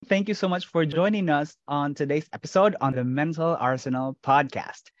Thank you so much for joining us on today's episode on the Mental Arsenal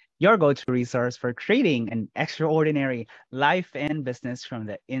podcast, your go-to resource for creating an extraordinary life and business from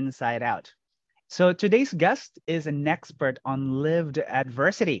the inside out. So today's guest is an expert on lived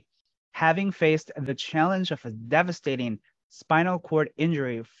adversity, having faced the challenge of a devastating spinal cord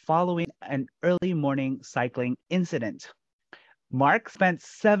injury following an early morning cycling incident. Mark spent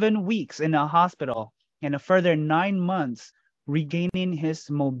 7 weeks in a hospital and a further 9 months regaining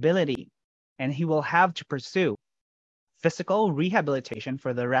his mobility, and he will have to pursue physical rehabilitation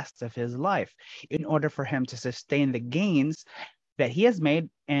for the rest of his life in order for him to sustain the gains that he has made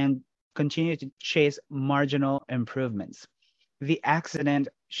and continue to chase marginal improvements. The accident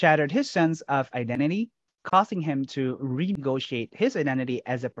shattered his sense of identity, causing him to renegotiate his identity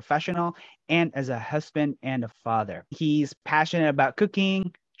as a professional and as a husband and a father. He's passionate about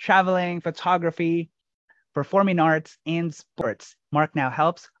cooking, traveling, photography, performing arts, and sports. Mark now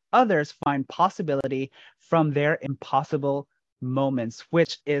helps others find possibility from their impossible moments,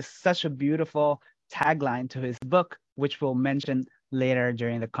 which is such a beautiful tagline to his book, which we'll mention later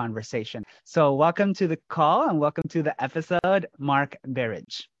during the conversation. So welcome to the call and welcome to the episode, Mark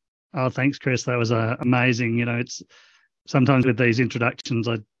Berridge. Oh, thanks, Chris. That was amazing. It's sometimes with these introductions,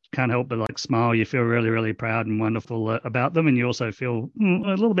 I can't help but smile. You feel really, really proud and wonderful about them. And you also feel a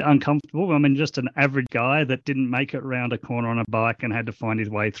little bit uncomfortable. I mean, just an average guy that didn't make it around a corner on a bike and had to find his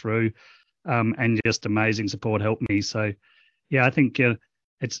way through, and just amazing support helped me. So, yeah, I think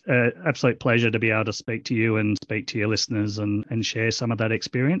it's an absolute pleasure to be able to speak to you and speak to your listeners and share some of that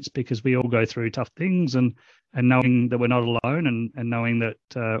experience, because we all go through tough things, and knowing that we're not alone and knowing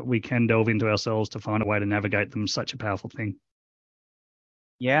that we can delve into ourselves to find a way to navigate them is such a powerful thing.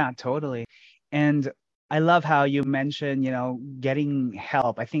 Yeah, totally. And I love how you mentioned, getting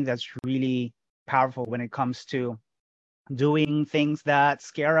help. I think that's really powerful when it comes to doing things that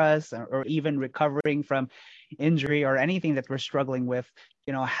scare us, or even recovering from injury or anything that we're struggling with.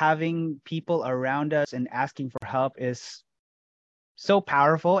 Having people around us and asking for help is so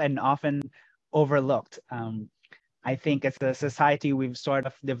powerful and often overlooked. I think as a society, we've sort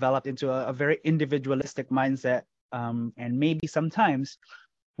of developed into a very individualistic mindset. And maybe sometimes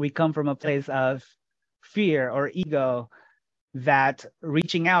we come from a place of fear or ego that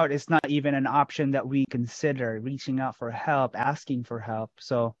reaching out is not even an option that we consider, reaching out for help, asking for help.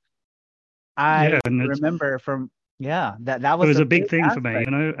 So I remember that was it was a big thing aspect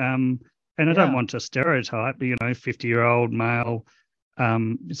for me, and I don't want to stereotype, 50-year-old male,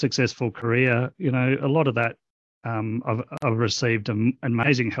 successful career, a lot of that, I've received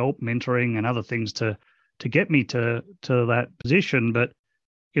amazing help, mentoring and other things to get me to that position. But,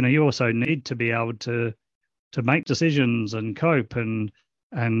 you also need to be able to make decisions and cope. And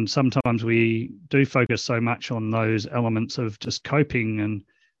sometimes we do focus so much on those elements of just coping and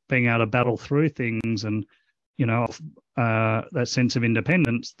being able to battle through things and, that sense of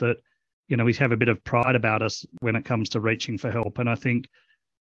independence that, we have a bit of pride about us when it comes to reaching for help. And I think,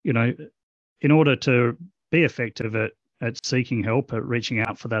 in order to be effective at seeking help, at reaching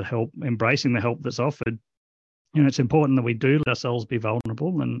out for that help, embracing the help that's offered, it's important that we do let ourselves be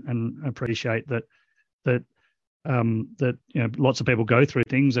vulnerable and appreciate that lots of people go through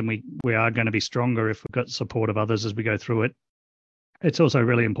things, and we are going to be stronger if we've got support of others as we go through it. It's also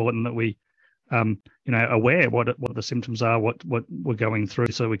really important that we, aware what the symptoms are, what we're going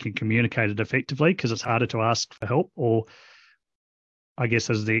through, so we can communicate it effectively, because it's harder to ask for help, or I guess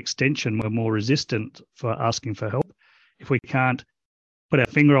as the extension, we're more resistant for asking for help if we can't put our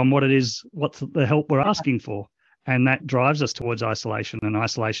finger on what it is, what's the help we're asking for. And that drives us towards isolation, and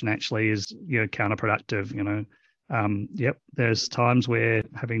isolation actually is, counterproductive. There's times where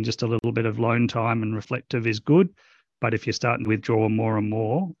having just a little bit of alone time and reflective is good, but if you're starting to withdraw more and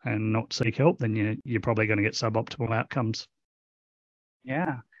more and not seek help, then you're probably going to get suboptimal outcomes.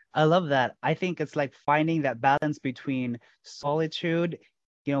 Yeah, I love that. I think it's like finding that balance between solitude,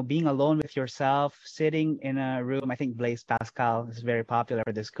 being alone with yourself, sitting in a room. I think Blaise Pascal is very popular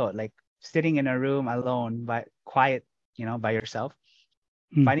with this quote, like sitting in a room alone, but quiet, by yourself.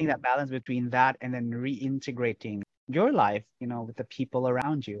 Finding that balance between that and then reintegrating your life, with the people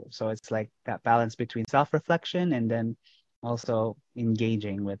around you. So it's like that balance between self-reflection and then also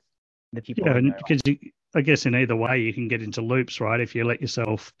engaging with the people. Yeah, because I guess in either way you can get into loops, right? If you let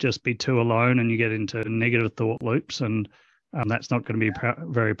yourself just be too alone and you get into negative thought loops, and that's not going to be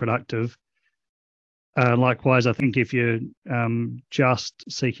very productive. Likewise, I think if you're just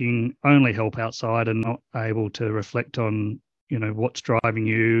seeking only help outside and not able to reflect on, what's driving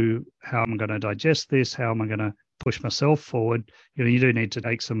you, how am I going to digest this, how am I going to push myself forward, you do need to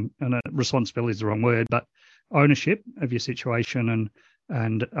take some, and responsibility is the wrong word, but ownership of your situation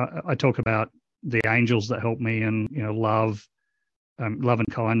And I talk about the angels that help me, and love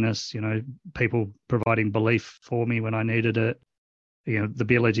and kindness, people providing belief for me when I needed it, the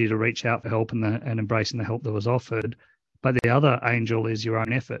ability to reach out for help and embracing the help that was offered. But the other angel is your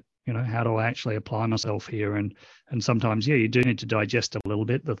own effort. How do I actually apply myself here? And sometimes, you do need to digest a little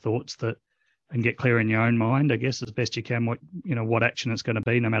bit the thoughts and get clear in your own mind, I guess, as best you can, what action it's going to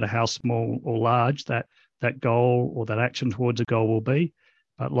be, no matter how small or large that goal or that action towards a goal will be.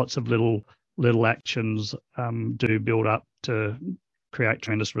 But lots of little actions do build up to create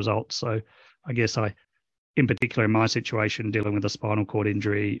tremendous results. So I guess in particular, in my situation, dealing with a spinal cord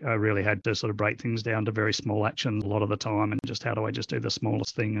injury, I really had to sort of break things down to very small actions a lot of the time, and just how do I just do the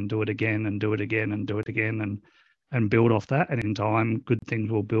smallest thing and do it again and do it again and do it again and build off that. And in time, good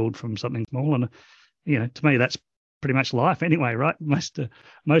things will build from something small. And, to me, that's pretty much life anyway, right? Most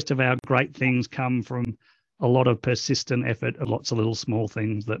of our great things come from a lot of persistent effort and lots of little small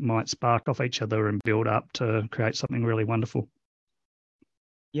things that might spark off each other and build up to create something really wonderful.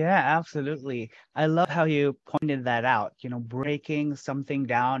 Yeah, absolutely. I love how you pointed that out, breaking something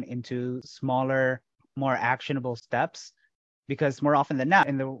down into smaller, more actionable steps. Because more often than not,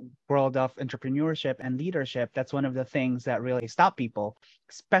 in the world of entrepreneurship and leadership, that's one of the things that really stop people,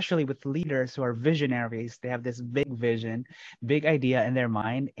 especially with leaders who are visionaries. They have this big vision, big idea in their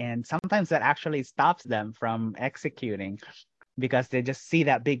mind, and sometimes that actually stops them from executing because they just see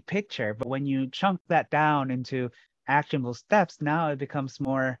that big picture. But when you chunk that down into actionable steps, now it becomes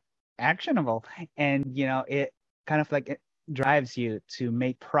more actionable, and it kind of like it drives you to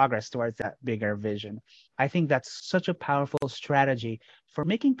make progress towards that bigger vision. I think that's such a powerful strategy for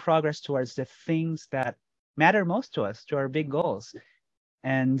making progress towards the things that matter most to us, to our big goals.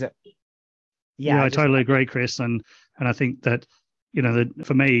 And I totally agree, Chris. And I think that,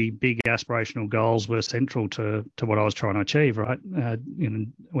 for me, big aspirational goals were central to what I was trying to achieve, right?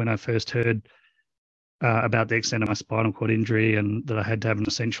 When I first heard about the extent of my spinal cord injury and that I had to have an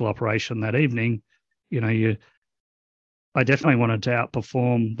essential operation that evening, I definitely wanted to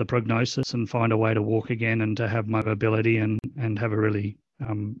outperform the prognosis and find a way to walk again and to have my mobility and have a really,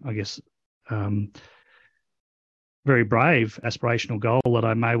 very brave aspirational goal that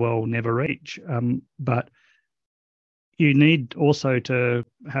I may well never reach. But you need also to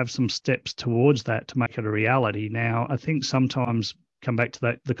have some steps towards that to make it a reality. Now, I think sometimes, come back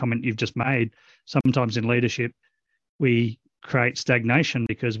to the comment you've just made, sometimes in leadership, we create stagnation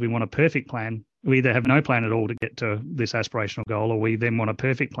because we want a perfect plan. We either have no plan at all to get to this aspirational goal, or we then want a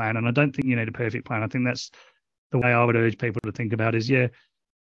perfect plan. And I don't think you need a perfect plan. I think that's the way I would urge people to think about is,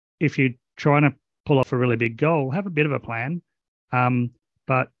 if you're trying to pull off a really big goal, have a bit of a plan.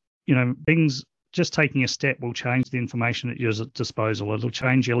 But, things, just taking a step will change the information at your disposal. It'll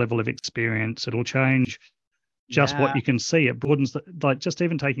change your level of experience. It'll change just what you can see. It broadens just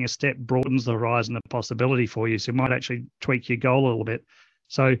even taking a step broadens the horizon of possibility for you. So you might actually tweak your goal a little bit.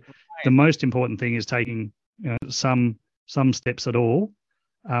 So the most important thing is taking some steps at all.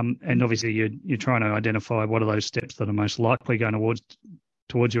 And obviously you're trying to identify what are those steps that are most likely going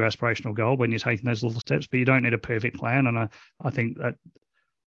towards your aspirational goal when you're taking those little steps, but you don't need a perfect plan. And I think that,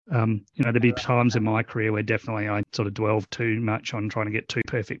 there'd be times in my career where definitely I sort of dwelled too much on trying to get two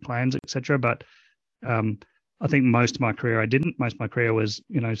perfect plans, etc. But I think most of my career I didn't. Most of my career was,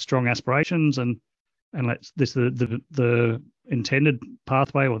 strong aspirations and let's the intended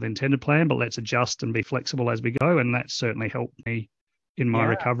pathway or the intended plan, but let's adjust and be flexible as we go. And that certainly helped me in my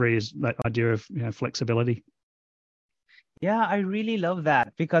recovery, is that idea of flexibility. Yeah, I really love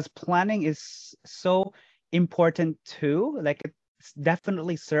that, because planning is so important too. Like, it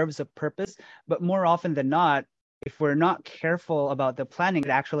definitely serves a purpose, but more often than not, if we're not careful about the planning, it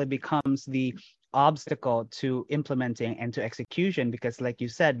actually becomes the obstacle to implementing and to execution, because like you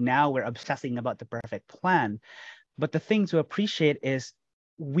said, now we're obsessing about the perfect plan. But the thing to appreciate is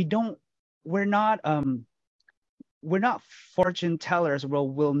we're not fortune tellers.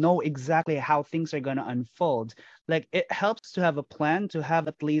 We'll know exactly how things are going to unfold. Like, it helps to have a plan, to have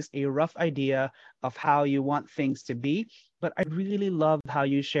at least a rough idea of how you want things to be. But I really love how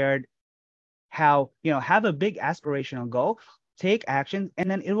you shared how, have a big aspirational goal, take action,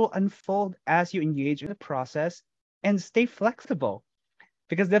 and then it will unfold as you engage in the process, and stay flexible.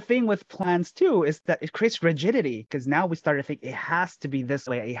 Because the thing with plans too is that it creates rigidity, because now we start to think it has to be this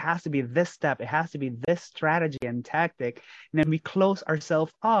way, it has to be this step, it has to be this strategy and tactic. And then we close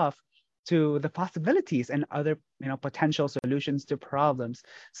ourselves off to the possibilities and other, potential solutions to problems.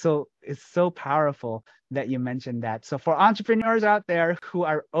 So it's so powerful that you mentioned that. So for entrepreneurs out there who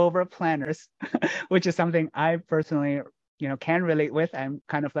are over planners, which is something I personally, can relate with, I'm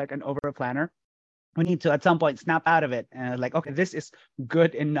kind of like an over planner. we need to at some point snap out of it and like, okay, this is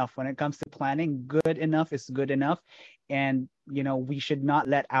good enough. When it comes to planning, good enough is good enough. And we should not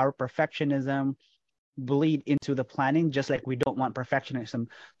let our perfectionism bleed into the planning, just like we don't want perfectionism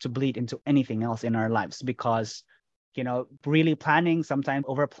to bleed into anything else in our lives. Because really planning, sometimes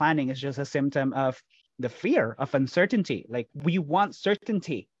over planning, is just a symptom of the fear of uncertainty. Like, we want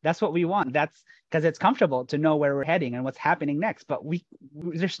certainty. That's what we want. That's because it's comfortable to know where we're heading and what's happening next. But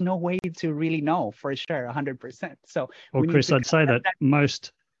there's no way to really know for sure 100%. So Well, we need Chris, to I'd say that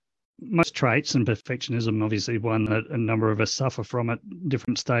most traits, and perfectionism, obviously one that a number of us suffer from at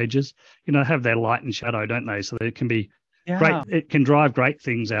different stages, have their light and shadow, don't they? So it can be great. It can drive great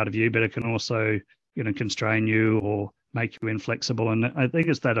things out of you, but it can also, constrain you or make you inflexible. And I think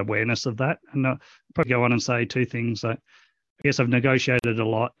it's that awareness of that. And I'll probably go on and say two things. That I guess I've negotiated a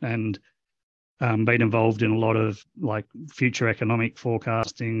lot and been involved in a lot of like future economic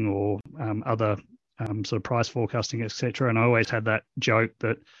forecasting or other sort of price forecasting, etc. And I always had that joke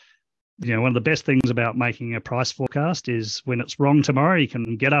that, one of the best things about making a price forecast is when it's wrong tomorrow, you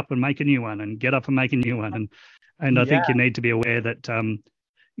can get up and make a new one and get up and make a new one. And I think you need to be aware that,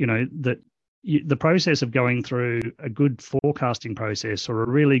 the process of going through a good forecasting process or a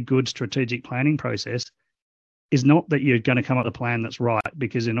really good strategic planning process is not that you're going to come up with a plan that's right,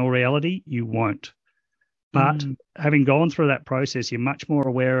 because in all reality, you won't. But having gone through that process, you're much more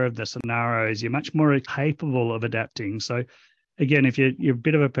aware of the scenarios. You're much more capable of adapting. So again, if you're a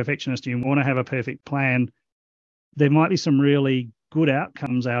bit of a perfectionist and you want to have a perfect plan, there might be some really good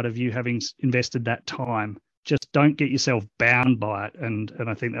outcomes out of you having invested that time. Just don't get yourself bound by it. And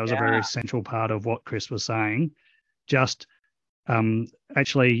I think that was a very essential part of what Chris was saying. Just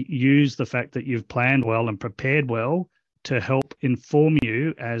actually use the fact that you've planned well and prepared well to help inform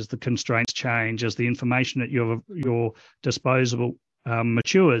you as the constraints change, as the information at your disposal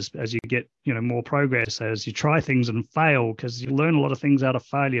matures, as you get more progress, as you try things and fail, because you learn a lot of things out of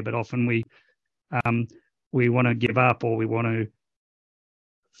failure. But often we want to give up, or we want to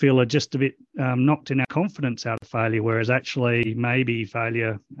feel just a bit knocked in our confidence out of failure, whereas actually maybe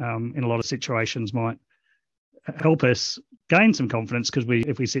failure in a lot of situations might help us gain some confidence, because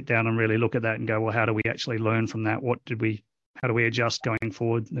if we sit down and really look at that and go, well, how do we actually learn from that? How do we adjust going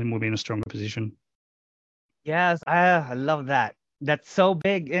forward? Then we'll be in a stronger position. Yes, I love that. That's so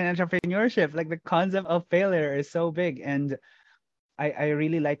big in entrepreneurship. Like, the concept of failure is so big. And I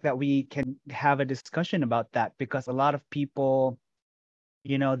really like that we can have a discussion about that, because a lot of people,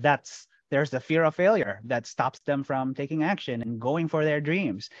 there's the fear of failure that stops them from taking action and going for their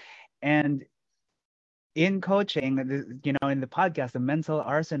dreams. And in coaching, in the podcast, the Mental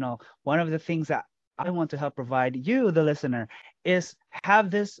Arsenal, one of the things that I want to help provide you, the listener, is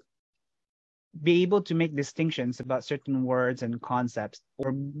be able to make distinctions about certain words and concepts,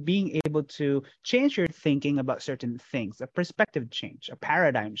 or being able to change your thinking about certain things, a perspective change, a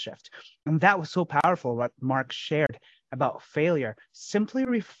paradigm shift. And that was so powerful, what Mark shared about failure, simply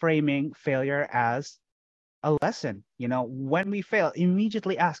reframing failure as a lesson. When we fail,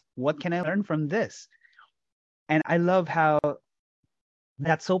 immediately ask, what can I learn from this? And I love how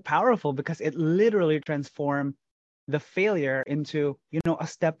that's so powerful, because it literally transforms the failure into, a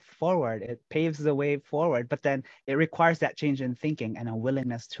step forward. It paves the way forward, but then it requires that change in thinking and a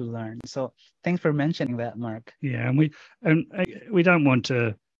willingness to learn. So thanks for mentioning that, Mark. Yeah, and we don't want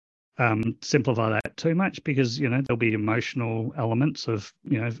to simplify that too much, because there'll be emotional elements of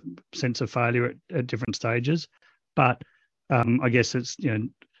sense of failure at different stages. But I guess it's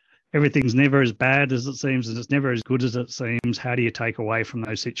everything's never as bad as it seems, and it's never as good as it seems. How do you take away from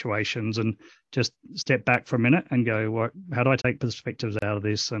those situations and just step back for a minute and go, how do I take perspectives out of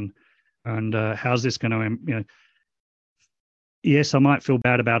this, and how's this going to yes, I might feel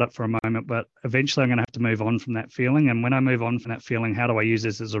bad about it for a moment, but eventually I'm going to have to move on from that feeling. And when I move on from that feeling, how do I use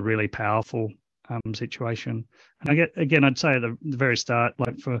this as a really powerful situation? And I'd say at the very start,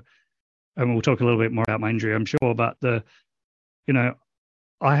 and we'll talk a little bit more about my injury, I'm sure, but I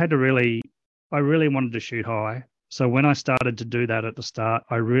really wanted to shoot high. So when I started to do that at the start,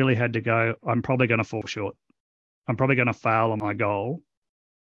 I really had to go, I'm probably going to fall short. I'm probably going to fail on my goal.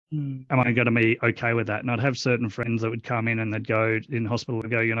 Am I going to be okay with that? And I'd have certain friends that would come in and they'd go in hospital and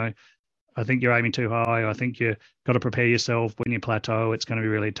go, I think you're aiming too high. I think you've got to prepare yourself. When you plateau, it's going to be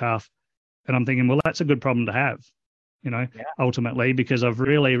really tough. And I'm thinking, well, that's a good problem to have, ultimately, because I've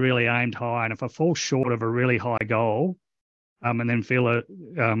really, really aimed high. And if I fall short of a really high goal, and then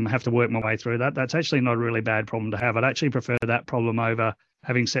have to work my way through that, that's actually not a really bad problem to have. I'd actually prefer that problem over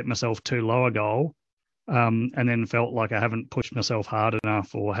having set myself too low a goal, and then felt like I haven't pushed myself hard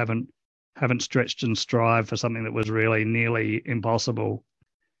enough, or haven't stretched and strived for something that was really nearly impossible.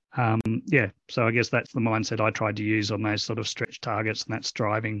 So I guess that's the mindset I tried to use on those sort of stretch targets and that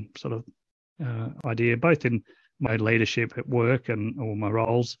striving sort of idea, both in my leadership at work and all my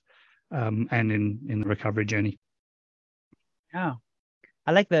roles, and in the recovery journey. Yeah,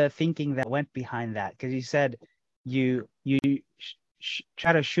 I like the thinking that went behind that, because you said you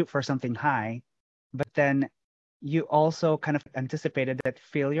try to shoot for something high, but then you also kind of anticipated that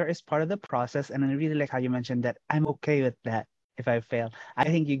failure is part of the process. And I really like how you mentioned that I'm okay with that if I fail. I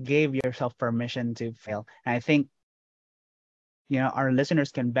think you gave yourself permission to fail. And I think, our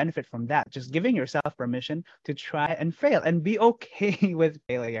listeners can benefit from that. Just giving yourself permission to try and fail and be okay with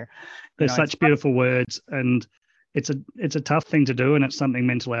failure. There's such beautiful words, and it's a tough thing to do, and it's something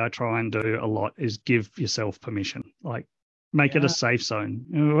mentally I try and do a lot, is give yourself permission. Like, make it a safe zone.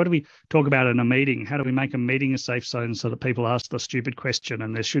 What do we talk about in a meeting? How do we make a meeting a safe zone so that people ask the stupid question?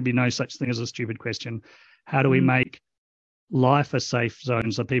 And there should be no such thing as a stupid question. How do we make life a safe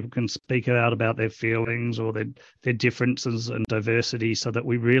zone so people can speak out about their feelings or their differences and diversity, so that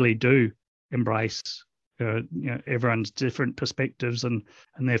we really do embrace everyone's different perspectives and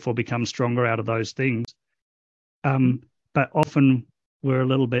therefore become stronger out of those things. But often we're a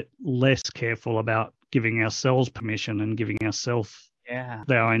little bit less careful about giving ourselves permission and giving ourselves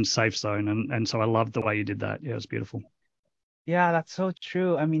our own safe zone. And so I love the way you did that. Yeah, it's beautiful. Yeah, that's so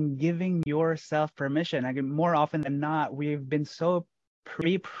true. I mean, giving yourself permission. More often than not, we've been so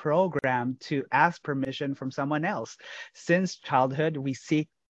pre-programmed to ask permission from someone else. Since childhood, we seek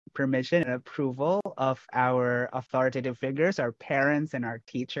permission and approval of our authoritative figures, our parents and our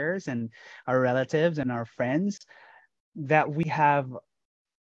teachers and our relatives and our friends, that we have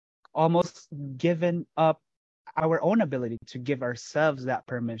almost given up our own ability to give ourselves that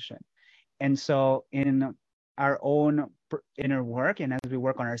permission. And so in our own inner work, and as we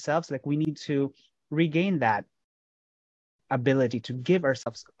work on ourselves, like, we need to regain that ability to give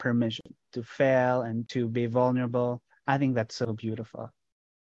ourselves permission to fail and to be vulnerable. I think that's so beautiful.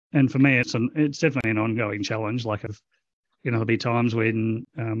 And for me, it's definitely an ongoing challenge. Like, there'll be times when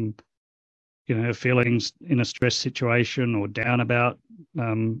feelings in a stress situation or down about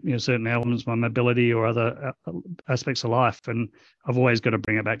certain elements of my mobility or other aspects of life, and I've always got to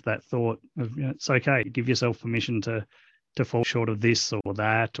bring it back to that thought of, it's okay. Give yourself permission to fall short of this or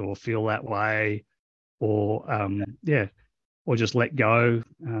that, or feel that way, or or just let go.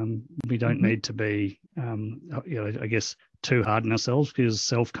 We don't need to be, I guess, too hard on ourselves, because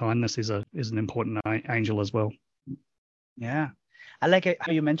self-kindness is an important angel as well. Yeah. I like it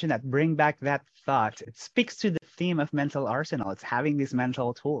how you mentioned that. Bring back that thought. It speaks to the theme of mental arsenal. It's having these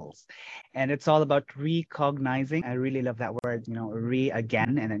mental tools. And it's all about recognizing. I really love that word,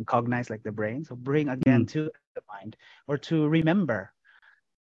 again, and then cognize, like the brain. So bring again to the mind, or to remember,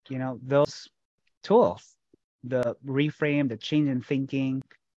 those tools, the reframe, the change in thinking.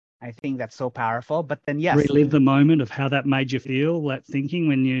 I think that's so powerful. But then, yes, relive the moment of how that made you feel, that thinking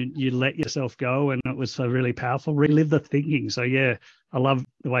when you let yourself go and it was so really powerful. Relive the thinking. So yeah, I love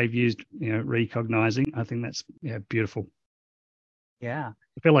the way you've used recognizing. I think that's beautiful. Yeah,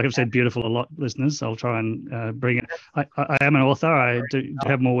 I feel like I've said beautiful a lot, listeners. I'll try and bring it. I am an author. I do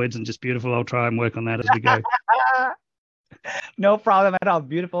have more words than just beautiful. I'll try and work on that as we go. No problem at all.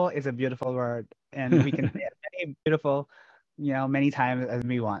 Beautiful is a beautiful word, and we can say it many beautiful, many times as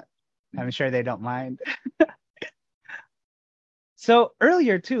we want. I'm sure they don't mind. So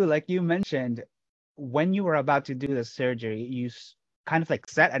earlier too, like you mentioned, when you were about to do the surgery, you kind of like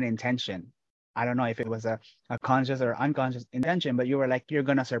set an intention. I don't know if it was a conscious or unconscious intention, but you were like, you're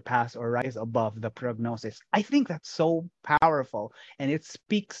going to surpass or rise above the prognosis. I think that's so powerful. And it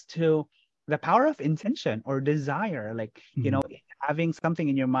speaks to the power of intention or desire, like, having something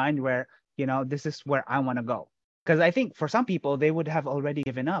in your mind where, this is where I want to go. Because I think for some people, they would have already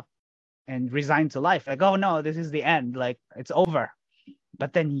given up and resigned to life. Like, oh no, this is the end. Like, it's over.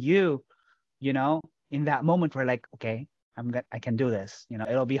 But then you, in that moment, we're like, okay, I can do this.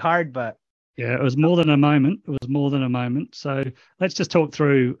 It'll be hard, but yeah, it was more than a moment. It was more than a moment. So let's just talk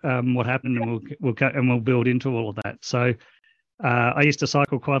through what happened, and we'll build into all of that. So I used to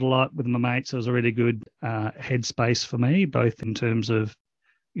cycle quite a lot with my mates. It was a really good headspace for me, both in terms of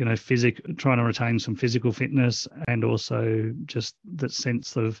trying to retain some physical fitness, and also just that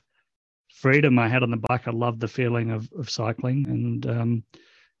sense of freedom I had on the bike. I loved the feeling of cycling, and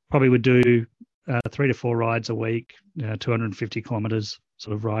probably would do 3 to 4 rides a week, 250 kilometers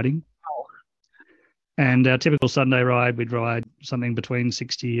sort of riding. And our typical Sunday ride, we'd ride something between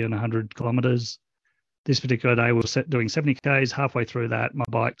 60 and 100 kilometers. This particular day, we were doing 70 Ks. Halfway through that, my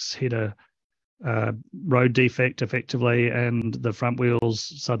bike's hit a road defect effectively, and the front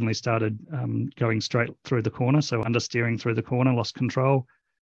wheels suddenly started going straight through the corner. So understeering through the corner, lost control.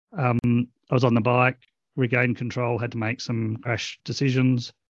 I was on the bike, regained control, had to make some crash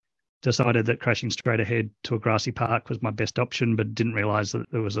decisions, decided that crashing straight ahead to a grassy park was my best option, but didn't realise that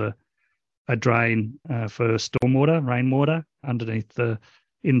there was a drain for stormwater, rainwater, underneath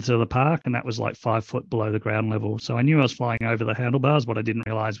into the park, and that was like 5 foot below the ground level. So I knew I was flying over the handlebars. What I didn't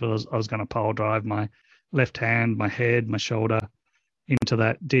realise was I was going to pile drive my left hand, my head, my shoulder into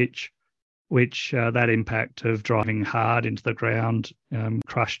that ditch, which that impact of driving hard into the ground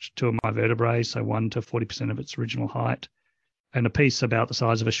crushed two of my vertebrae, so 1 to 40% of its original height, and a piece about the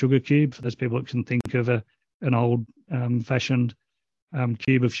size of a sugar cube, for those people that can think of an old fashioned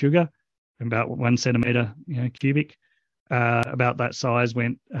cube of sugar, about 1 centimetre cubic, about that size,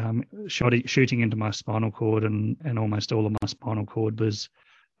 went shooting into my spinal cord, and almost all of my spinal cord was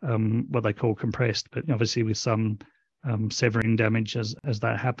what they call compressed, but obviously with some severing damage as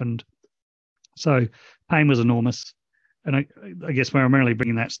that happened. So pain was enormous. And I guess where I'm really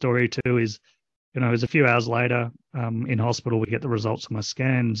bringing that story to is, it was a few hours later in hospital, we get the results of my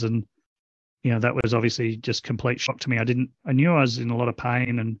scans, and that was obviously just complete shock to me. I knew I was in a lot of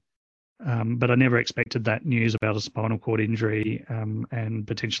pain, and but I never expected that news about a spinal cord injury and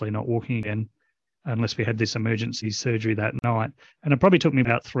potentially not walking again unless we had this emergency surgery that night. And it probably took me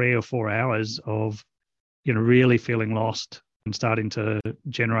about 3 or 4 hours of really feeling lost and starting to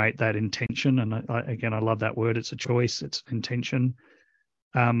generate that intention. And I love that word. It's a choice. It's intention.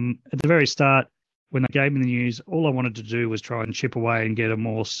 At the very start, when they gave me the news, all I wanted to do was try and chip away and get a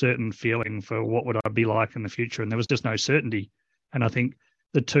more certain feeling for what would I be like in the future. And there was just no certainty. And I think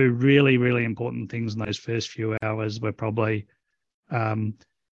the two really, really important things in those first few hours were probably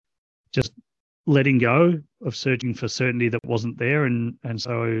just letting go of searching for certainty that wasn't there. And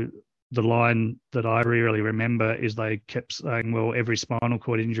so the line that I really remember is they kept saying, well, every spinal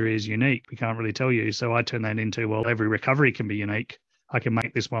cord injury is unique. We can't really tell you. So I turned that into, well, every recovery can be unique. I can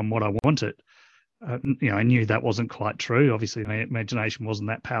make this one what I want it. I knew that wasn't quite true. Obviously, my imagination wasn't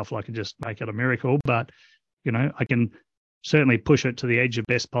that powerful. I could just make it a miracle. But, I can certainly push it to the edge of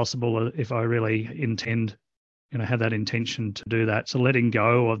best possible if I really intend, have that intention to do that. So letting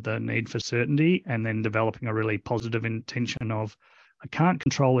go of the need for certainty and then developing a really positive intention of, I can't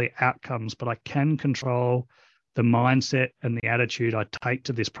control the outcomes, but I can control the mindset and the attitude I take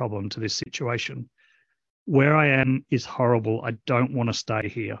to this problem, to this situation. Where I am is horrible. I don't want to stay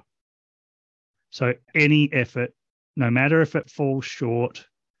here. So any effort, no matter if it falls short,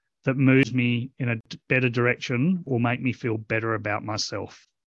 that moves me in a better direction will make me feel better about myself.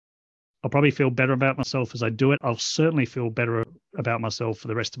 I'll probably feel better about myself as I do it. I'll certainly feel better about myself for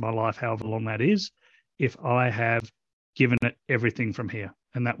the rest of my life, however long that is, if I have given it everything from here.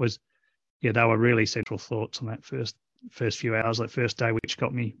 And that was, they were really central thoughts on that first few hours, that first day, which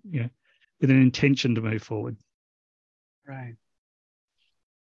got me, with an intention to move forward. Right.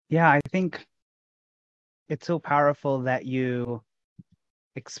 Yeah, I think it's so powerful that you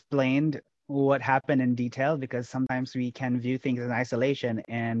explained what happened in detail, because sometimes we can view things in isolation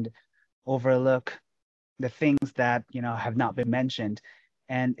and overlook the things that, have not been mentioned.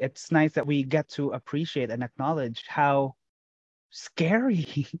 And it's nice that we get to appreciate and acknowledge how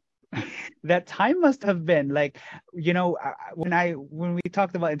scary that time must have been. Like, when we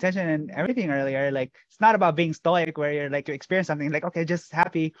talked about intention and everything earlier, like, it's not about being stoic where you're like, you experience something like, okay, just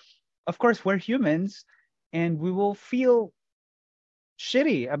happy. Of course, we're humans and we will feel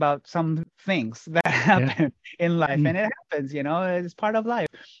shitty about some things that happen in life. And it happens, it's part of life.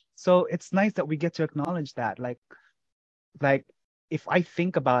 So it's nice that we get to acknowledge that. Like if I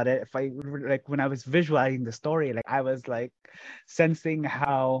think about it, if I like when I was visualizing the story, like I was like sensing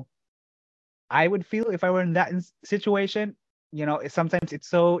how I would feel if I were in that situation. Sometimes it's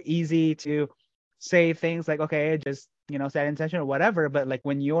so easy to say things like, okay, just set intention or whatever, but like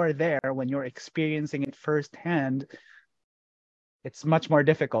when you're there, when you're experiencing it firsthand, it's much more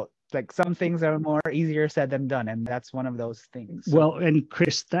difficult. Like some things are more easier said than done, and that's one of those things. So. Well, and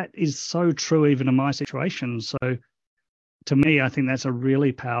Chris, that is so true even in my situation. So to me, I think that's a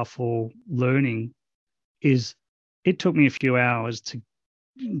really powerful learning. Is it took me a few hours to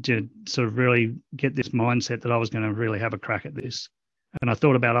sort of really get this mindset that I was going to really have a crack at this. And I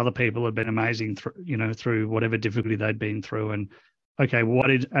thought about other people who had been amazing through whatever difficulty they'd been through, and okay, what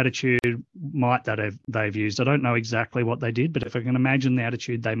attitude might they've used? I don't know exactly what they did, but if I can imagine the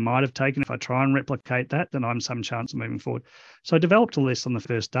attitude they might have taken, if I try and replicate that, then I'm some chance of moving forward. So I developed a list on the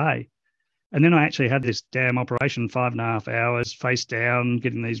first day. And then I actually had this damn operation, 5.5 hours, face down,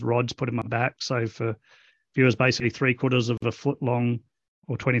 getting these rods put in my back. So for viewers, basically 3/4 of a foot long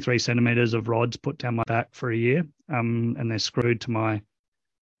or 23 centimeters of rods put down my back for a year. And they're screwed to my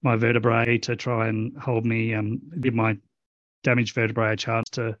vertebrae to try and hold me, give my damaged vertebrae a chance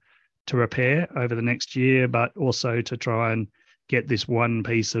to repair over the next year, but also to try and get this one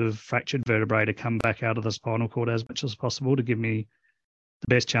piece of fractured vertebrae to come back out of the spinal cord as much as possible to give me the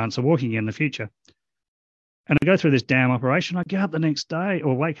best chance of walking in the future. And I go through this damn operation. I get up the next day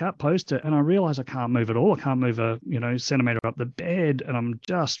or wake up, post it, and I realize I can't move at all. I can't move a centimeter up the bed, and I'm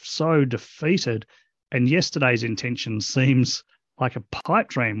just so defeated. And yesterday's intention seems like a pipe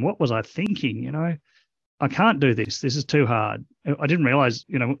dream. What was I thinking? I can't do this. This is too hard. I didn't realize,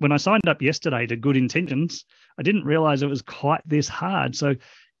 when I signed up yesterday to good intentions, I didn't realize it was quite this hard. So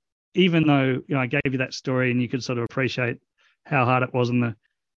even though, I gave you that story and you could sort of appreciate how hard it was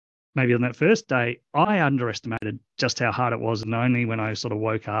maybe on that first day, I underestimated just how hard it was. And only when I sort of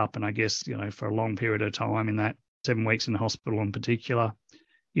woke up, and I guess, for a long period of time in that 7 weeks in the hospital in particular,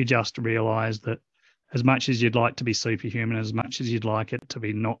 you just realize that as much as you'd like to be superhuman, as much as you'd like it to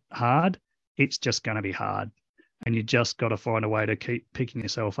be not hard, it's just going to be hard. And you just got to find a way to keep picking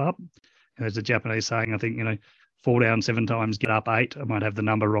yourself up. And there's a Japanese saying, I think, fall down 7 times, get up 8. I might have the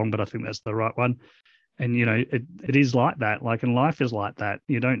number wrong, but I think that's the right one. And, it is like that. Like, and life is like that.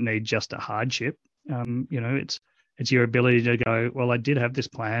 You don't need just a hardship. It's your ability to go, well, I did have this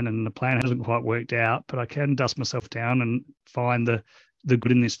plan and the plan hasn't quite worked out, but I can dust myself down and find the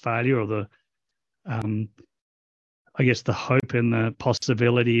good in this failure, or the I guess the hope and the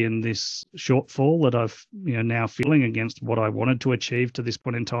possibility in this shortfall that I've now feeling against what I wanted to achieve to this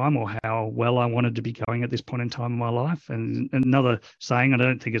point in time, or how well I wanted to be going at this point in time in my life. And another saying, I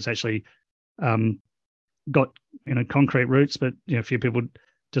don't think it's actually got concrete roots, but a few people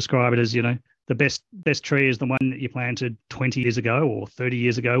describe it as the best tree is the one that you planted 20 years ago or 30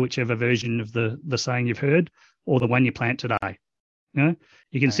 years ago, whichever version of the saying you've heard, or the one you plant today.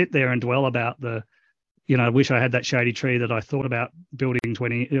 You can sit there and dwell about I wish I had that shady tree that I thought about planting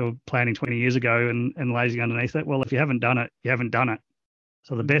 20 years ago and lazing underneath it. Well, if you haven't done it, you haven't done it.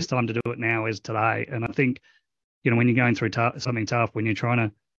 So the best time to do it now is today. And I think, when you're going through something tough, when you're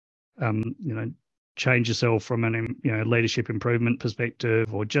trying to, change yourself from an, leadership improvement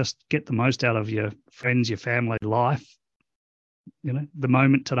perspective, or just get the most out of your friends, your family, life, the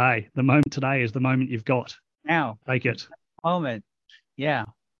moment today is the moment you've got. Now. Take it. Moment. Yeah.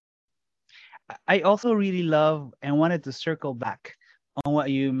 I also really love and wanted to circle back on what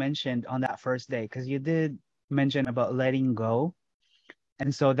you mentioned on that first day, because you did mention about letting go.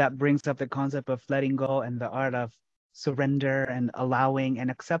 And so that brings up the concept of letting go and the art of surrender and allowing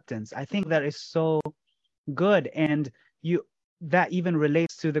and acceptance. I think that is so good. And that even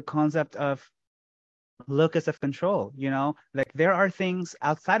relates to the concept of locus of control, like there are things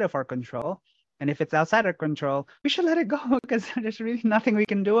outside of our control. And if it's outside our control, we should let it go, because there's really nothing we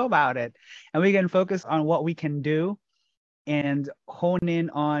can do about it. And we can focus on what we can do and hone in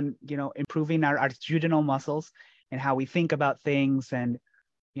on, improving our attitudinal muscles and how we think about things and,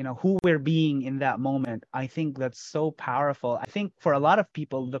 who we're being in that moment. I think that's so powerful. I think for a lot of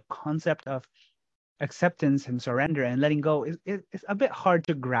people, the concept of acceptance and surrender and letting go is a bit hard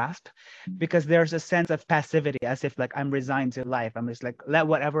to grasp, because there's a sense of passivity, as if like I'm resigned to life. I'm just like, let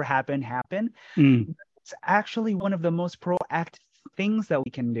whatever happen. It's actually one of the most proactive things that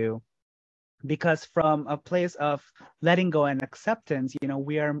we can do, because from a place of letting go and acceptance,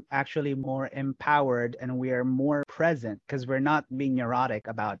 we are actually more empowered and we are more present, because we're not being neurotic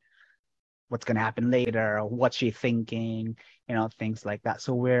about what's going to happen later or what's she thinking, things like that.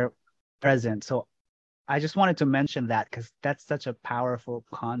 So we're present. So I just wanted to mention that, because that's such a powerful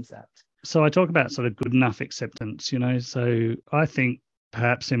concept. So I talk about sort of good enough acceptance, so I think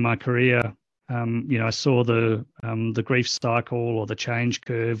perhaps in my career, I saw the grief cycle or the change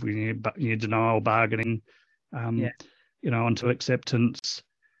curve, you denial, bargaining, onto acceptance.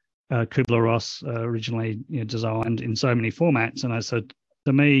 Kubler-Ross originally designed in so many formats. And I said,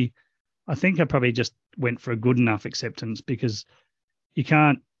 to me, I think I probably just went for a good enough acceptance, because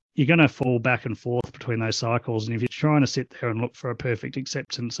you're going to fall back and forth between those cycles. And if you're trying to sit there and look for a perfect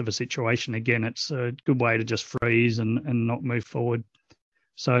acceptance of a situation, again, it's a good way to just freeze and not move forward.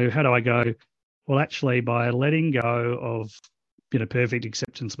 So how do I go? Well, actually, by letting go of, perfect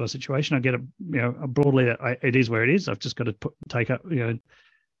acceptance of my situation, I get broadly that it is where it is. I've just got to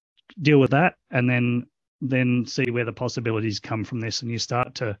deal with that, and then see where the possibilities come from this. And you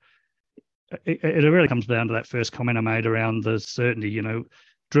start to, it really comes down to that first comment I made around the certainty,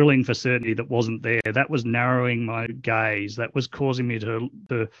 drilling for certainty that wasn't there. That was narrowing my gaze. That was causing me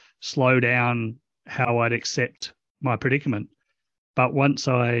to slow down how I'd accept my predicament. But once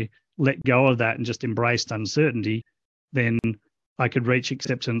I let go of that and just embraced uncertainty, then I could reach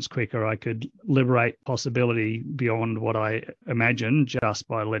acceptance quicker. I could liberate possibility beyond what I imagined just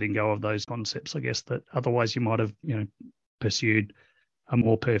by letting go of those concepts, I guess, that otherwise you might have, pursued a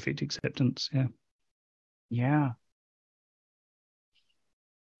more perfect acceptance. Yeah. Yeah.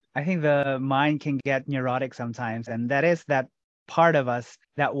 I think the mind can get neurotic sometimes, and that is that part of us,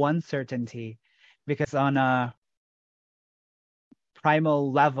 that one certainty, because on a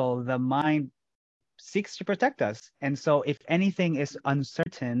primal level, the mind seeks to protect us. And so if anything is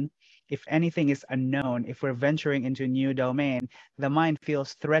uncertain, if anything is unknown, if we're venturing into a new domain, the mind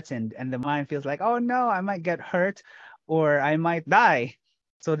feels threatened and the mind feels like, oh no, I might get hurt or I might die.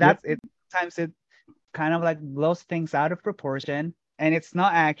 So that's it. Sometimes it kind of like blows things out of proportion and it's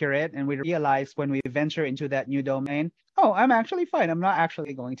not accurate. And we realize when we venture into that new domain, oh, I'm actually fine. I'm not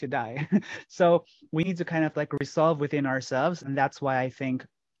actually going to die. So we need to kind of like resolve within ourselves. And that's why I think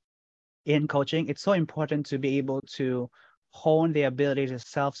in coaching, it's so important to be able to hone the ability to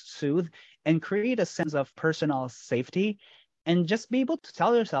self-soothe and create a sense of personal safety and just be able to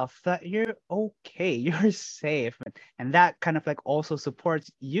tell yourself that you're okay, you're safe. And that kind of like also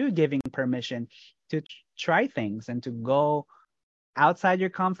supports you giving permission to try things and to go outside your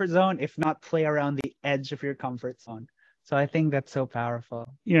comfort zone, if not play around the edge of your comfort zone. So I think that's so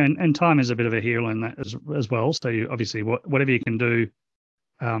powerful. Yeah, and time is a bit of a healer in that as well. So you, obviously, whatever you can do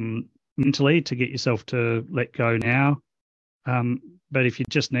mentally to get yourself to let go now. But if you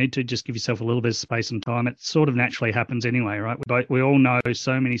just need to, just give yourself a little bit of space and time. It sort of naturally happens anyway, right? We all know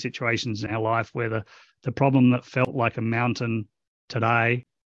so many situations in our life where the problem that felt like a mountain today,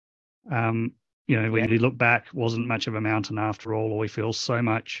 when you look back, wasn't much of a mountain after all, or we feel so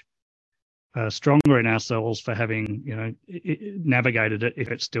much stronger in ourselves for having, navigated it.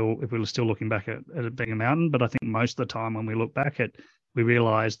 If we were still looking back at it being a mountain, but I think most of the time when we look back we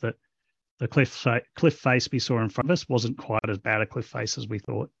realise that the cliff face we saw in front of us wasn't quite as bad a cliff face as we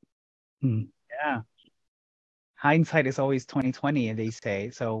thought. Yeah. Hindsight is always 2020, they say.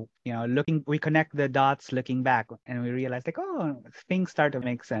 So, we connect the dots looking back and we realize like, oh, things start to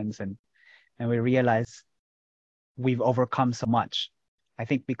make sense. And we realize we've overcome so much. I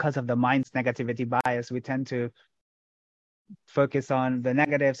think because of the mind's negativity bias, we tend to focus on the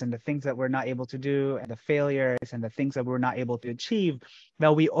negatives and the things that we're not able to do and the failures and the things that we're not able to achieve,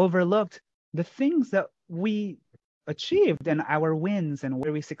 that we overlooked the things that we achieved and our wins and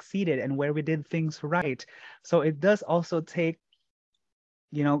where we succeeded and where we did things right. So it does also take,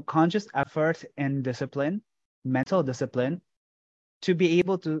 conscious effort and discipline, mental discipline, to be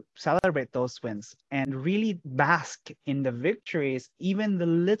able to celebrate those wins and really bask in the victories, even the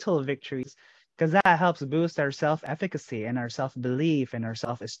little victories, because that helps boost our self-efficacy and our self-belief and our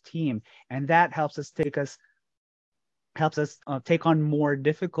self-esteem. And that helps us take on more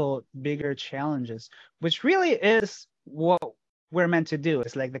difficult, bigger challenges, which really is what we're meant to do.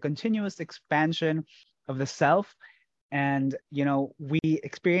 It's like the continuous expansion of the self. And, we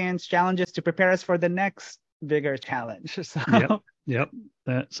experience challenges to prepare us for the next bigger challenge. So. Yep.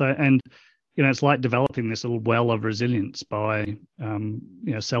 It's like developing this little well of resilience by,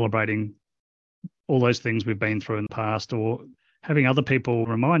 celebrating all those things we've been through in the past, or having other people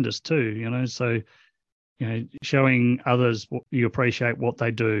remind us too, so, showing others what you appreciate what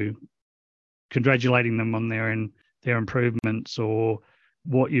they do, congratulating them on their improvements or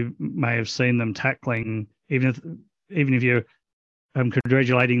what you may have seen them tackling, even if you're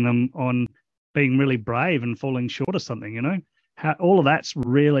congratulating them on being really brave and falling short of something, all of that's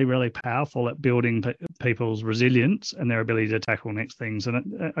really, really powerful at building people's resilience and their ability to tackle next things.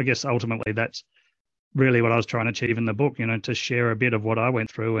 And I guess ultimately that's really what I was trying to achieve in the book, to share a bit of what I went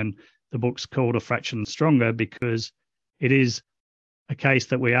through. And the book's called A Fraction Stronger because it is a case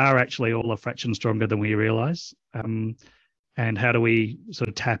that we are actually all a fraction stronger than we realize. And how do we sort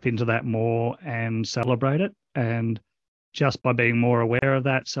of tap into that more and celebrate it? And just by being more aware of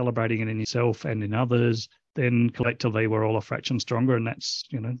that, celebrating it in yourself and in others, then collectively we're all a fraction stronger. And that's,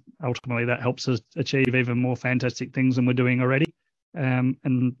 ultimately that helps us achieve even more fantastic things than we're doing already.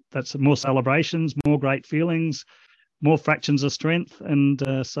 And that's more celebrations, more great feelings, more fractions of strength. And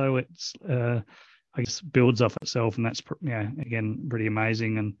so it's, I guess, builds off itself. And that's, again, pretty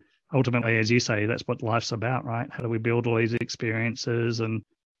amazing. And ultimately, as you say, that's what life's about, right? How do we build all these experiences and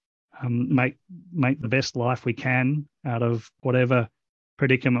make the best life we can out of whatever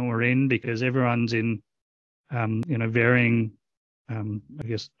predicament we're in, because everyone's in, varying, I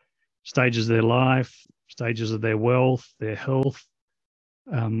guess, stages of their life, stages of their wealth, their health.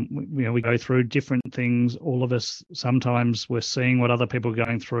 We go through different things. All of us, sometimes we're seeing what other people are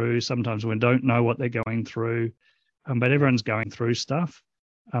going through. Sometimes we don't know what they're going through, but everyone's going through stuff.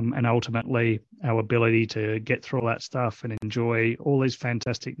 And ultimately, our ability to get through all that stuff and enjoy all this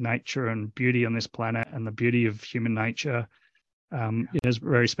fantastic nature and beauty on this planet and the beauty of human nature is a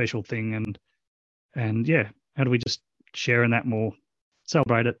very special thing. And how do we just share in that more,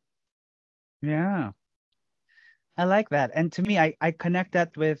 celebrate it. Yeah. I like that. And to me, I connect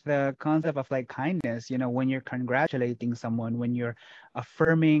that with the concept of like kindness, when you're congratulating someone, when you're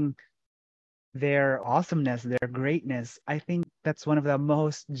affirming their awesomeness, their greatness. I think that's one of the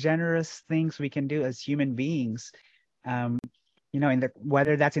most generous things we can do as human beings. Um,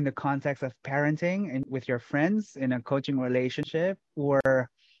 whether that's in the context of parenting and with your friends in a coaching relationship or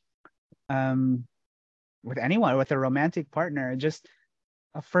um, with anyone, with a romantic partner, just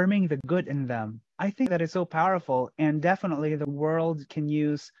affirming the good in them. I think that is so powerful, and definitely the world can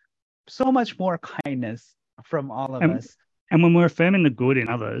use so much more kindness from all of And us. and when we're affirming the good in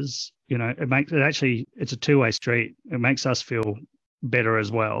others, it's a two-way street. It makes us feel better as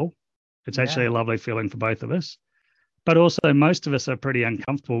well. It's actually Yeah. a lovely feeling for both of us. But also, most of us are pretty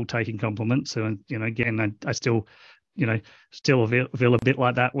uncomfortable taking compliments. So, again, I still, still feel a bit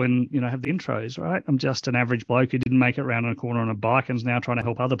like that when, I have the intros, right? I'm just an average bloke who didn't make it around a corner on a bike and is now trying to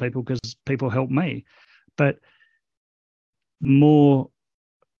help other people because people help me. But the more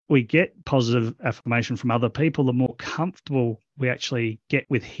we get positive affirmation from other people, the more comfortable we actually get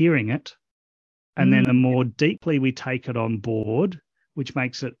with hearing it. And then the more deeply we take it on board, which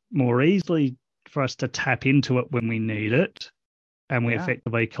makes it more easily for us to tap into it when we need it. And we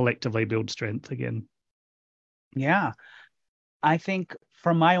effectively, collectively build strength again. Yeah. I think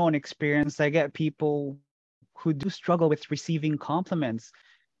from my own experience, I get people who do struggle with receiving compliments.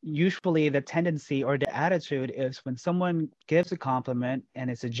 Usually the tendency or the attitude is when someone gives a compliment and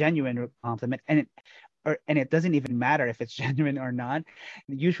it's a genuine compliment and it doesn't even matter if it's genuine or not.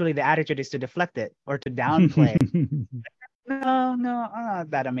 Usually the attitude is to deflect it or to downplay. No, no, I'm not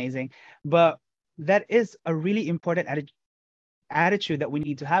that amazing. But that is a really important attitude that we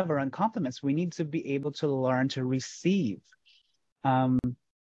need to have around compliments. We need to be able to learn to receive. Um,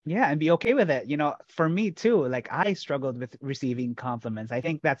 yeah, and be okay with it. For me too, like I struggled with receiving compliments. I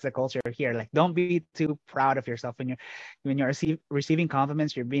think that's the culture here. Like, don't be too proud of yourself when you're receiving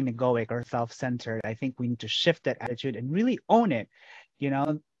compliments. You're being egoic or self-centered. I think we need to shift that attitude and really own it,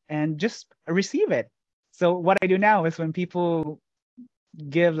 and just receive it. So what I do now is when people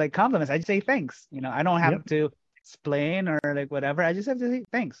give like compliments, I just say thanks. I don't have to explain or like whatever. I just have to say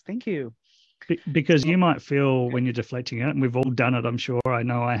thanks, thank you. Because you might feel when you're deflecting it, and we've all done it, I'm sure, I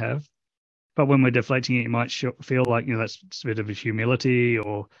know I have, but when we're deflecting it, you might feel like, that's a bit of a humility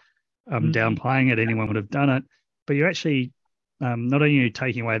or downplaying it. Anyone would have done it. But you're actually not only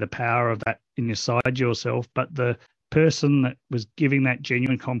taking away the power of that inside yourself, but the person that was giving that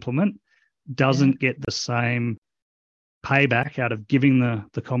genuine compliment doesn't get the same payback out of giving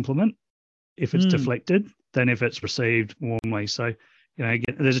the compliment if it's deflected than if it's received warmly. So,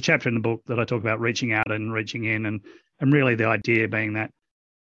 again, there's a chapter in the book that I talk about reaching out and reaching in, and really the idea being that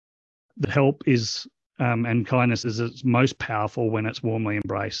the help is and kindness is its most powerful when it's warmly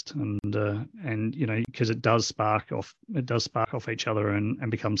embraced, and because it does spark off each other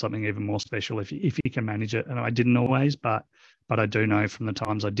and become something even more special if you can manage it. And I didn't always, but I do know from the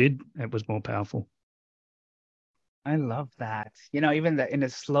times I did, it was more powerful. I love that. Even in the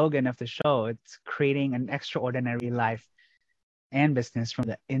slogan of the show, it's creating an extraordinary life and business from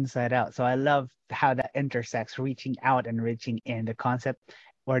the inside out. So I love how that intersects reaching out and reaching in, the concept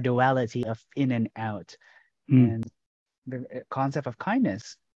or duality of in and out, and the concept of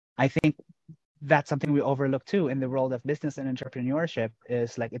kindness. I think that's something we overlook too in the world of business and entrepreneurship,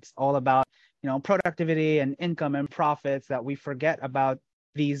 is like it's all about, productivity and income and profits, that we forget about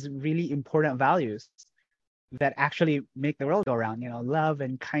these really important values that actually make the world go around, love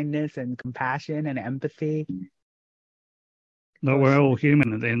and kindness and compassion and empathy. No, we're all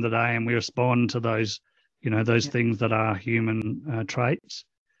human at the end of the day, and we respond to those, those things that are human traits.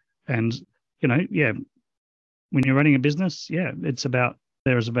 And, when you're running a business, there's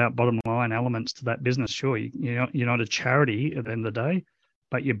about bottom line elements to that business. Sure, you're not a charity at the end of the day,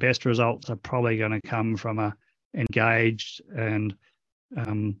 but your best results are probably going to come from a engaged and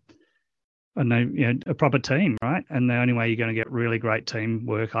a proper team, right? And the only way you're going to get really great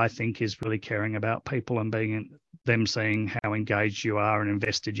teamwork, I think, is really caring about people and them seeing how engaged you are and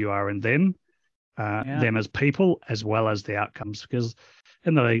invested you are in them, them as people, as well as the outcomes. Because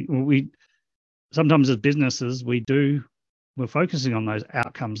we sometimes as businesses, we're focusing on those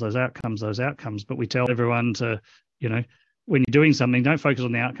outcomes, but we tell everyone to, when you're doing something, don't focus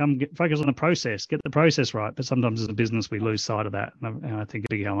on the outcome, focus on the process, get the process right. But sometimes as a business, we lose sight of that. And I think a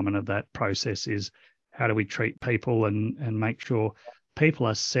big element of that process is how do we treat people and make sure people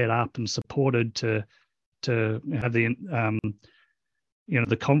are set up and supported to have the,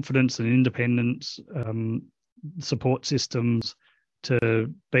 the confidence and independence, support systems,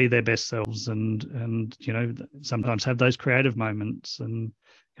 to be their best selves and sometimes have those creative moments. And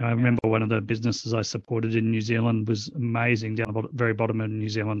I remember one of the businesses I supported in New Zealand was amazing, down the very bottom of New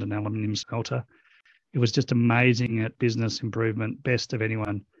Zealand, an aluminium smelter. It was just amazing at business improvement, best of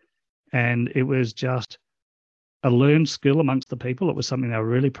anyone. And it was just a learned skill amongst the people. It was something they were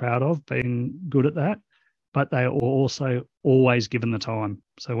really proud of, being good at that. But they were also always given the time.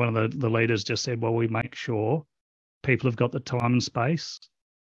 So one of the leaders just said, well, we make sure people have got the time and space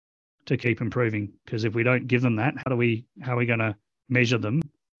to keep improving. Because if we don't give them that, how are we going to measure them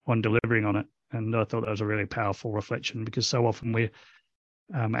on delivering on it? And I thought that was a really powerful reflection, because so often we're,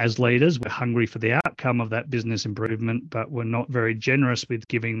 as leaders, we're hungry for the outcome of that business improvement, but we're not very generous with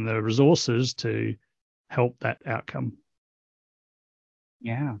giving the resources to help that outcome.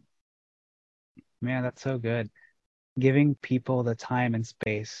 Yeah. Man, that's so good. Giving people the time and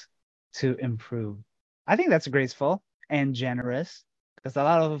space to improve. I think that's graceful and generous, because a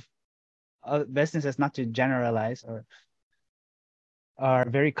lot of businesses, not to generalize, are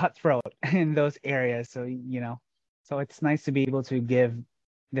very cutthroat in those areas. So, so it's nice to be able to give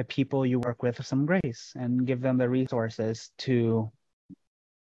the people you work with some grace and give them the resources to,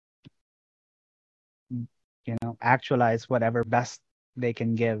 actualize whatever best they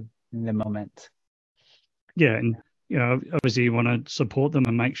can give in the moment. Yeah, and obviously you want to support them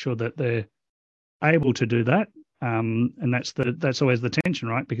and make sure that they're able to do that. And that's always the tension,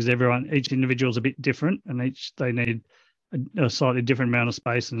 right? Because each individual is a bit different, and they need a slightly different amount of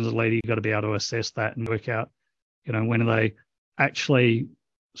space. And as a leader, you've got to be able to assess that and work out, when are they actually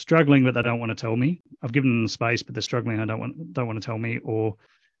struggling, but they don't want to tell me. I've given them the space, but they're struggling. I don't want to tell me, or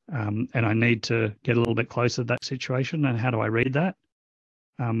and I need to get a little bit closer to that situation. And how do I read that?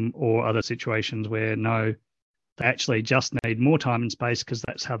 Or other situations where no, they actually just need more time and space because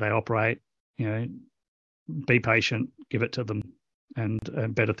that's how they operate. Be patient, give it to them, and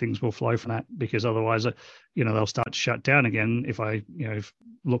better things will flow from that. Because otherwise, they'll start to shut down again if I,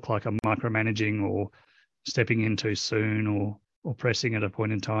 look like I'm micromanaging or stepping in too soon or pressing at a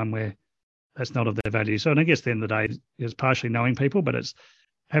point in time where that's not of their value. So, and I guess at the end of the day, it's partially knowing people, but it's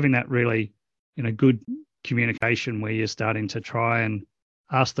having that really, good communication where you're starting to try and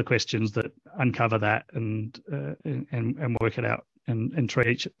ask the questions that uncover that and work it out and treat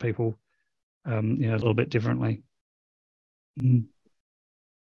each people, a little bit differently.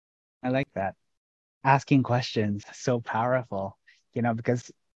 I like that. Asking questions, so powerful, because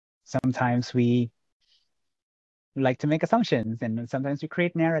sometimes we like to make assumptions, and sometimes we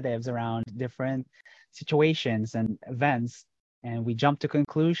create narratives around different situations and events, and we jump to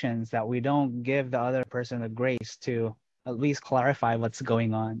conclusions that we don't give the other person the grace to at least clarify what's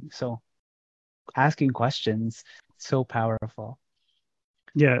going on. So asking questions, so powerful.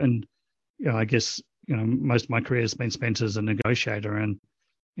 Yeah, and I guess most of my career has been spent as a negotiator, and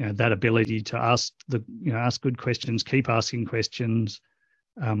that ability to ask ask good questions, keep asking questions,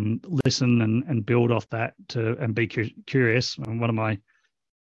 listen and build off that and be curious. And one of my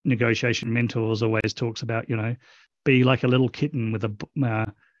negotiation mentors always talks about be like a little kitten with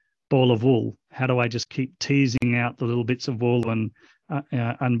a ball of wool. How do I just keep teasing out the little bits of wool and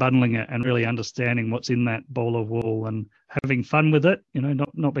unbundling it and really understanding what's in that ball of wool and having fun with it,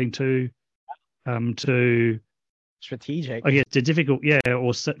 not being too strategic, I guess, too difficult,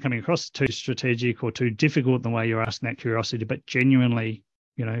 or coming across too strategic or too difficult in the way you're asking that curiosity, but genuinely,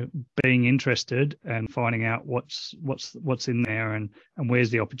 being interested and finding out what's in there and where's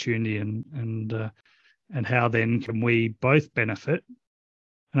the opportunity and how then can we both benefit.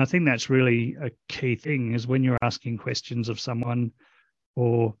 And I think that's really a key thing, is when you're asking questions of someone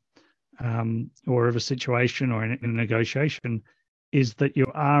or of a situation or in a negotiation, is that you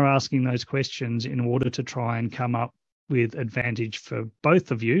are asking those questions in order to try and come up with advantage for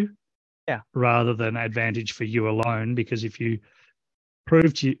both of you, rather than advantage for you alone. Because if you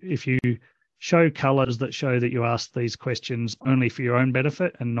show colours that show that you ask these questions only for your own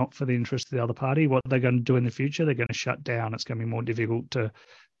benefit and not for the interest of the other party, what they're going to do in the future, they're going to shut down. It's going to be more difficult to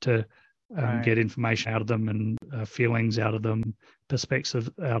get information out of them and feelings out of them, perspectives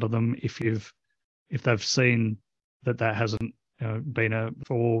out of them, if they've seen that hasn't been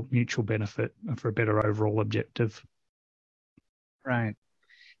for mutual benefit and for a better overall objective. Right.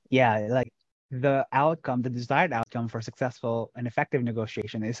 Yeah, like the desired outcome for successful and effective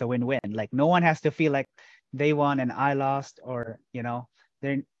negotiation is a win-win. Like no one has to feel like they won and I lost, or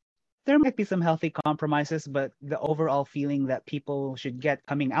there might be some healthy compromises, but the overall feeling that people should get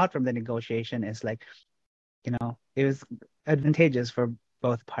coming out from the negotiation is like, it was advantageous for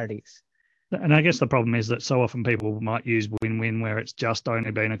both parties. And I guess the problem is that so often people might use win-win where it's just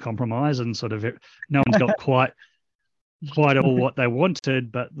only been a compromise and sort of no one's got quite quite all what they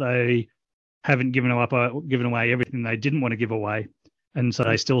wanted, but they haven't given away everything they didn't want to give away. And so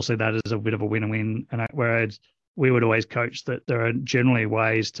they still see that as a bit of a win-win. And whereas we would always coach that there are generally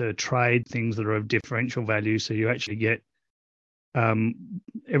ways to trade things that are of differential value, so you actually get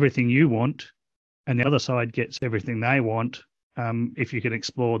everything you want, and the other side gets everything they want, if you can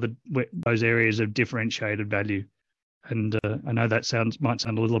explore those areas of differentiated value. And I know that might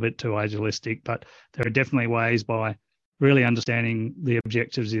sound a little bit too idealistic, but there are definitely ways by really understanding the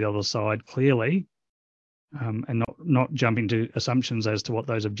objectives of the other side clearly, and not jumping to assumptions as to what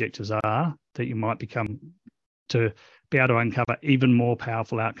those objectives are, that you might become to be able to uncover even more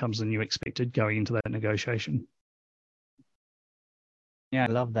powerful outcomes than you expected going into that negotiation. Yeah,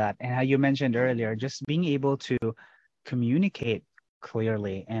 I love that. And how you mentioned earlier, just being able to communicate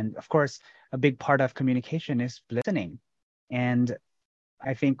clearly. And of course, a big part of communication is listening. And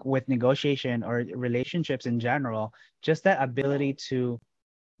I think with negotiation or relationships in general, just that ability to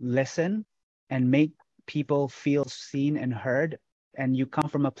listen and make people feel seen and heard, and you come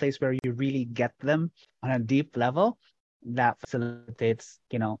from a place where you really get them on a deep level, that facilitates,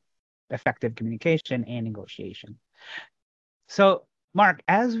 effective communication and negotiation. So, Mark,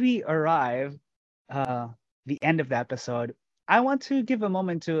 as we arrive the end of the episode, I want to give a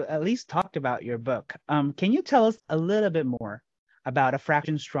moment to at least talk about your book. Can you tell us a little bit more about A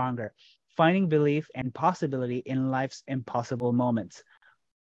Fraction Stronger, Finding Belief and Possibility in Life's Impossible Moments?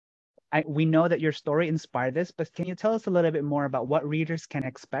 We know that your story inspired this, but can you tell us a little bit more about what readers can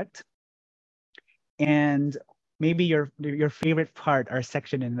expect? And maybe your favorite part or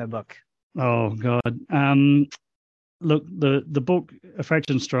section in the book? Oh, God. Look, the book, A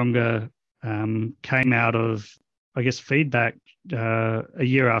Fraction Stronger, came out of, I guess, feedback a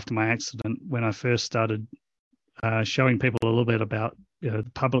year after my accident, when I first started showing people a little bit about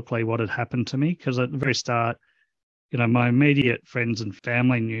publicly what had happened to me. Because at the very start, my immediate friends and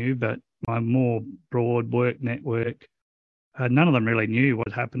family knew, but my more broad work network, none of them really knew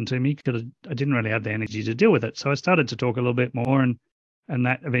what happened to me, because I didn't really have the energy to deal with it. So I started to talk a little bit more, and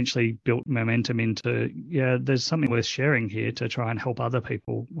that eventually built momentum into, there's something worth sharing here to try and help other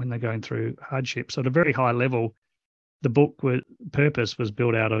people when they're going through hardship. So at a very high level, the book purpose was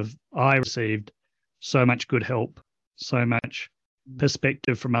built out of, I received so much good help, so much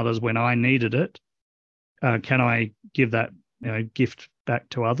perspective from others when I needed it. Can I give that gift back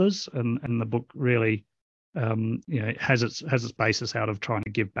to others? And the book really has its basis out of trying to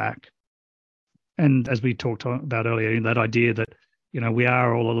give back. And as we talked about earlier, that idea that we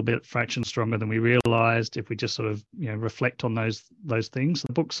are all a little bit fraction stronger than we realized if we just sort of reflect on those things.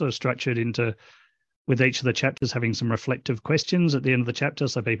 The book's sort of structured into, with each of the chapters having some reflective questions at the end of the chapter,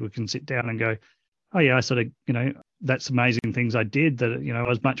 so people can sit down and go, oh yeah, I sort of that's amazing things I did, that I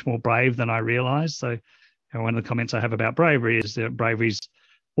was much more brave than I realized. So one of the comments I have about bravery is that bravery's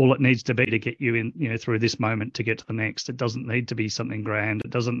all it needs to be to get you in through this moment to get to the next. It doesn't need to be something grand.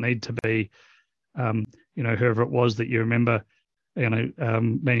 It doesn't need to be whoever it was that you remember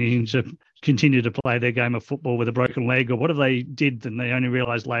managing to continue to play their game of football with a broken leg, or whatever they did, and they only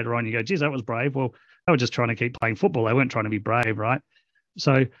realized later on, you go, geez, that was brave. Well, they were just trying to keep playing football. They weren't trying to be brave, right?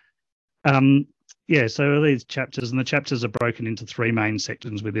 So so these chapters, and the chapters are broken into three main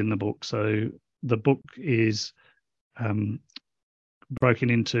sections within the book. So the book is broken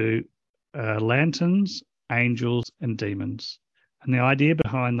into lanterns, angels, and demons. And the idea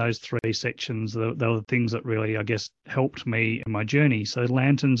behind those three sections, they were the things that really, I guess, helped me in my journey. So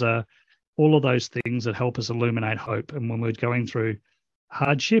lanterns are all of those things that help us illuminate hope. And when we're going through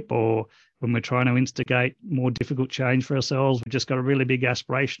hardship, or when we're trying to instigate more difficult change for ourselves, we've just got a really big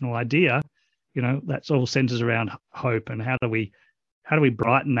aspirational idea, that's all centers around hope. And how do we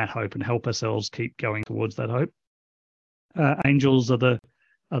brighten that hope and help ourselves keep going towards that hope? Angels are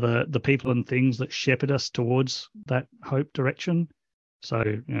the people and things that shepherd us towards that hope direction. So,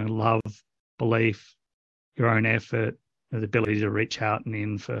 love, belief, your own effort, the ability to reach out and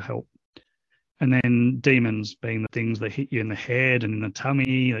in for help. And then demons being the things that hit you in the head and in the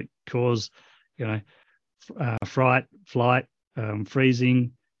tummy, that cause, fright, flight,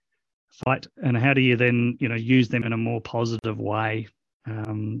 freezing, fight. And how do you then, use them in a more positive way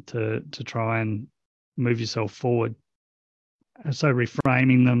to try and move yourself forward? So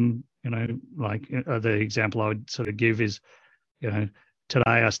reframing them, like the example I would sort of give is, today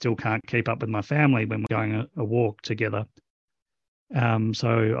I still can't keep up with my family when we're going a walk together.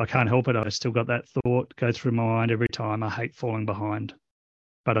 So I can't help it. I still got that thought go through my mind every time. I hate falling behind.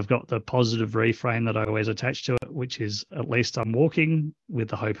 But I've got the positive reframe that I always attach to it, which is, at least I'm walking with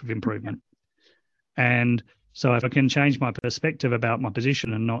the hope of improvement. And So if I can change my perspective about my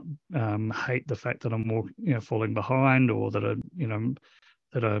position and not hate the fact that I'm falling behind, or that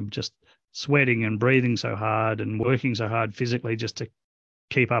I'm just sweating and breathing so hard and working so hard physically just to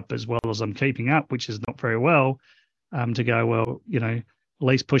keep up as well as I'm keeping up, which is not very well, to go, well, at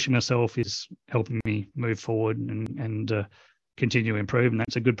least pushing myself is helping me move forward and continue to improve. And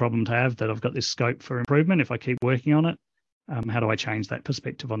that's a good problem to have, that I've got this scope for improvement if I keep working on it. How do I change that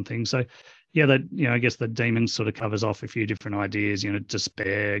perspective on things? So, yeah, I guess the demons sort of covers off a few different ideas,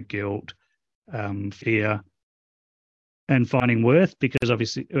 despair, guilt, fear, and finding worth. Because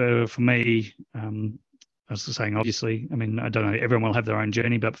obviously, for me, I was saying, obviously, I mean, I don't know, everyone will have their own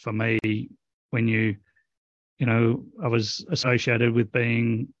journey, but for me, when I was associated with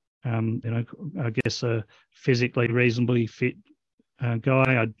being, I guess a physically reasonably fit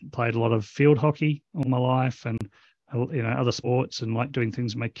guy. I played a lot of field hockey all my life, and other sports, and like doing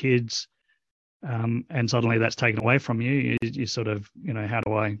things with my kids. And suddenly that's taken away from you. You sort of, how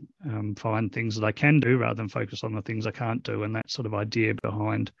do I find things that I can do rather than focus on the things I can't do? And that sort of idea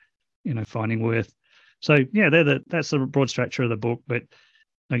behind, finding worth. So yeah, that's the broad structure of the book. But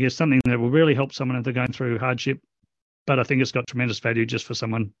I guess something that will really help someone if they're going through hardship. But I think it's got tremendous value just for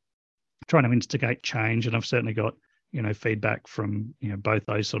someone trying to instigate change. And I've certainly got, feedback from, both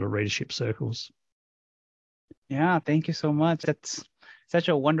those sort of readership circles. Yeah, thank you so much. That's such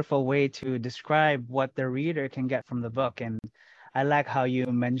a wonderful way to describe what the reader can get from the book. And I like how you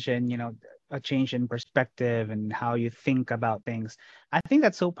mentioned, a change in perspective and how you think about things. I think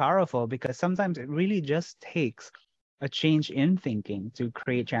that's so powerful, because sometimes it really just takes a change in thinking to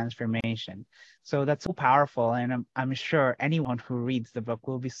create transformation. So that's so powerful. And I'm sure anyone who reads the book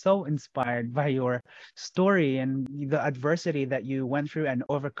will be so inspired by your story and the adversity that you went through and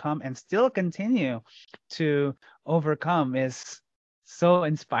overcome and still continue to overcome is so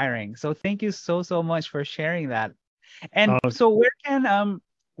inspiring. So thank you so much for sharing that. And so where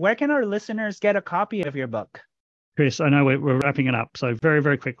can our listeners get a copy of your book? Chris, I know we're wrapping it up. So very,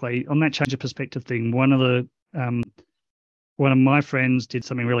 very quickly on that change of perspective thing, one of my friends did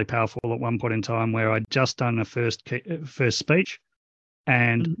something really powerful at one point in time where I'd just done a first speech,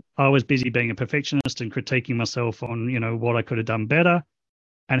 and I was busy being a perfectionist and critiquing myself on, what I could have done better.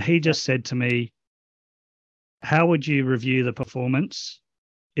 And he just said to me, how would you review the performance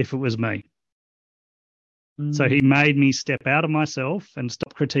if it was me? So he made me step out of myself and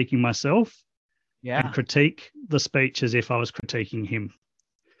stop critiquing myself and critique the speech as if I was critiquing him.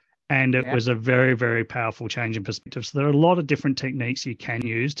 And it was a very, very powerful change in perspective. So there are a lot of different techniques you can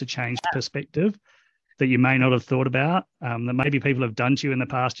use to change perspective that you may not have thought about, that maybe people have done to you in the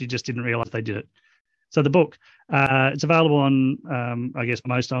past, you just didn't realize they did it. So the book, it's available on, I guess,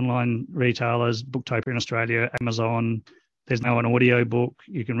 most online retailers, Booktopia in Australia, Amazon. There's now an audio book.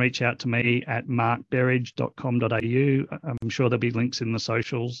 You can reach out to me at markberridge.com.au. I'm sure there'll be links in the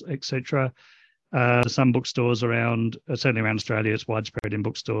socials, etc. Some bookstores around, certainly around Australia, it's widespread in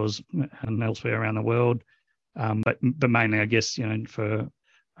bookstores and elsewhere around the world. But mainly, I guess, for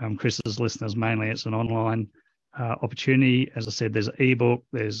Chris's listeners, mainly it's an online opportunity. As I said, there's an ebook,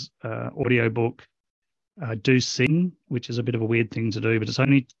 there's audio book. Do sing, which is a bit of a weird thing to do, but it's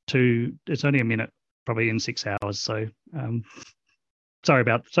only a minute, probably in 6 hours. So sorry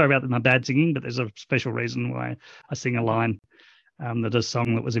about my bad singing, but there's a special reason why I sing a line. That a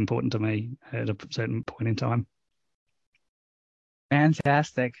song that was important to me at a certain point in time.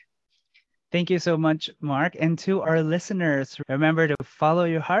 Fantastic. Thank you so much, Mark. And to our listeners, remember to follow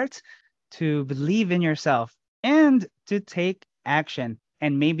your heart, to believe in yourself, and to take action.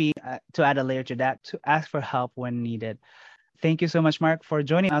 And maybe to add a layer to that, to ask for help when needed. Thank you so much, Mark, for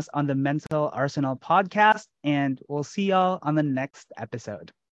joining us on the Mental Arsenal podcast. And we'll see y'all on the next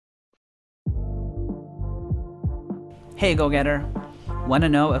episode. Hey, go-getter. Want to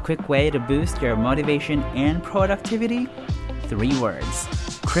know a quick way to boost your motivation and productivity? 3 words.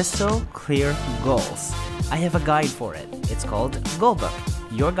 Crystal clear goals. I have a guide for it. It's called Goalbook,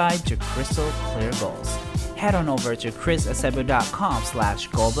 your guide to crystal clear goals. Head on over to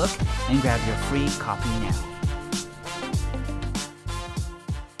chrisacebu.com/goalbook and grab your free copy now.